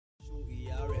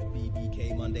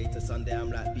Monday to Sunday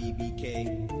I'm like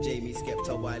BBK. Jamie,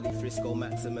 Skepta, Wiley, Frisco,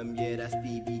 Maximum, yeah, that's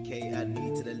BBK. Add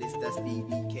me to the list, that's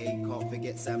BBK. Can't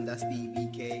forget Sam, that's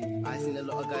BBK. I seen a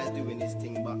lot of guys doing this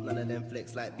thing, but none of them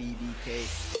flex like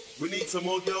BBK. We need some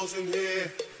more girls in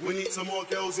here. We need some more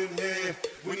girls in here.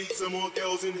 We need some more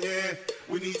girls in here.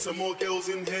 We need some more girls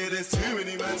in here. There's too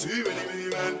many man, too many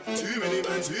man, too many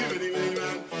man, too many man,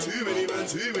 too many man,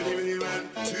 too many man,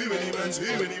 too many man,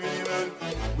 too many man.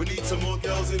 We need some more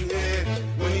girls in here.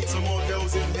 We need some more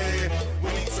girls in here. We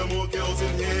need some more girls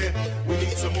in here. We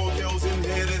need some more girls in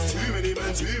here. There's too many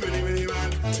man, too many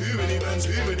man, too many man,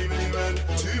 too many man,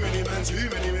 too many man, too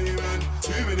many man,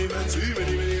 too many man, too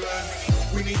many man.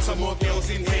 We need some more girls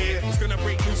in here. It's gonna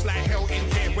break loose like hell in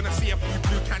here. When I see a few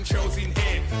blue can shells in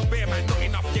here. Bear man, not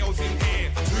enough girls in here.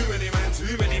 Too many man.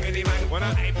 When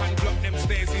I ape and block them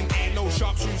stairs in here. No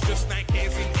sharp shoes, just like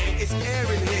hairs in here. It's air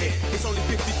in here. It's only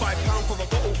 £55 for a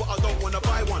bottle, but I don't wanna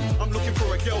buy one. I'm looking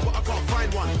for a girl, but I can't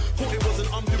find one. Thought it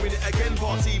wasn't I'm doing it again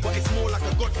party, but it's more like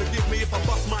a God forgive me if I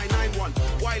bust my 9-1.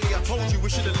 Wiley, I told you we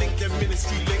should've linked them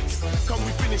ministry links. Come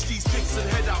we finish these drinks and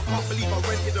head out. Can't believe I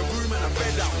rented a room and a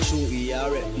bed out. Shorty, I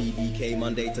rep BBK.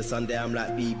 Monday to Sunday I'm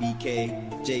like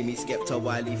BBK. Jamie, Skepta,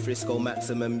 Wiley, Frisco,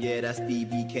 Maximum, yeah, that's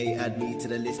BBK. Add me to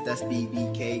the list, that's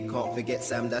BBK. Can't forget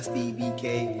Sam, that's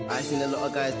BBK. I seen a lot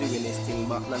of guys doing this thing,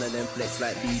 but none of them flex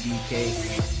like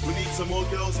BBK. We need some more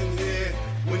girls in here.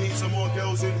 We need some more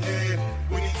girls in here.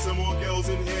 We need some more girls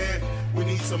in here. We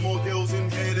need some more girls in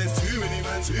here. There's too many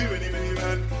man, too many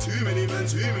man, too many man,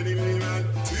 too many man,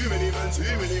 too many man,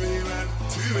 too many man,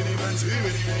 too many man, too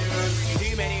many man.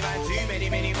 Too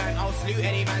many man, I'll salute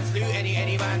any man, salute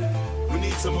any man. We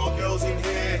need some more girls in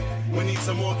here. We need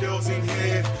some more girls in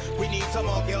here. We need some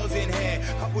more girls in here.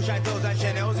 Couple Chantels and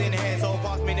Chanels in here. So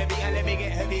pass me the beat and let me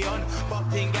get heavy on.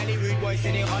 Buff thing, galley, rude boy,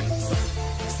 send it on.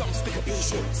 Some stick up in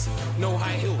shorts, no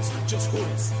high heels, just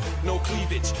hoods, no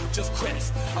cleavage, just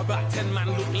crepes. About 10 man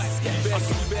look like sketch. I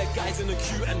see bare guys in the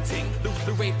queue and ting.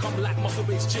 The rave come like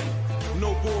muscle-based gym.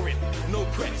 No boring, no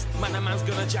preps. Man, a man's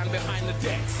gonna jam behind the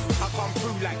decks. I come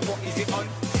through like, what is it on?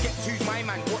 Skip two's my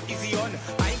man, what is he on?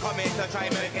 I ain't coming to try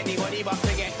murk anybody, but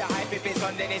forget the hype. If it's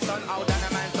on, then it's on. I'll done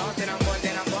a man's dance, then I'm gone,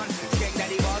 then I'm gone. Skeng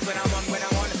daddy bars when I'm on, when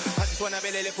I'm on. I just wanna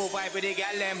build a little vibe with the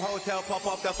gal, them hotel, pop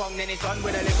off the phone, then it's on.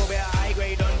 With a little bit of high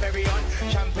grade on, very on.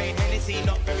 Champagne, Hennessy,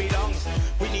 not very long.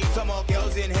 We need some more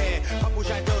girls in here. Couple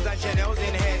Chantels and Chanels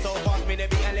in here. So pass me the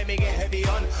beat and let me get heavy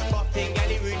on. Buff thing,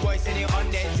 galley, rude boy, send it on.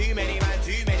 There's too many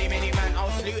man, I'll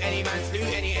salute any man,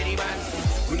 salute any man.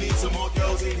 We need some more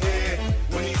girls in here.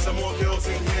 We need some more girls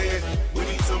in here. We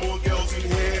need some more girls in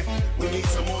here. We need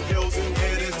some more girls in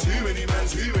here. There's too many man,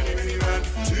 too many man,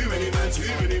 too many man, too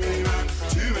many man,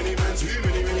 too many man, too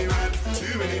many man,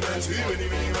 too many man, too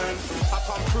many man. I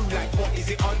come through like, what is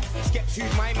it on? Skeps,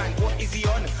 who's my man, what is he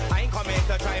on? I ain't coming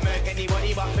to try murk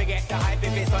anybody, but forget the hype.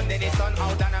 If it's on, then it's on.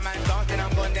 I'll done a man's dance, then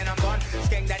I'm gone, then I'm gone.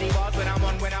 Skeng daddy bars when I'm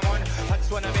on, when I'm on. I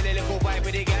just wanna build a little vibe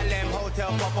with the gal, them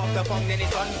hotel, pop off the phone, then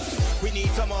it's on. We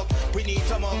need some more, we need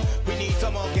some more, we need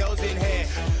some more girls in here.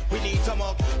 We need some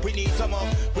more, we need some more,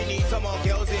 we need some more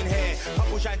girls in here.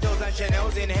 Couple Chantels and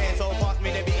Chanels in here. So pass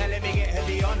me the beat and let me get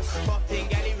heavy on. Buff thing,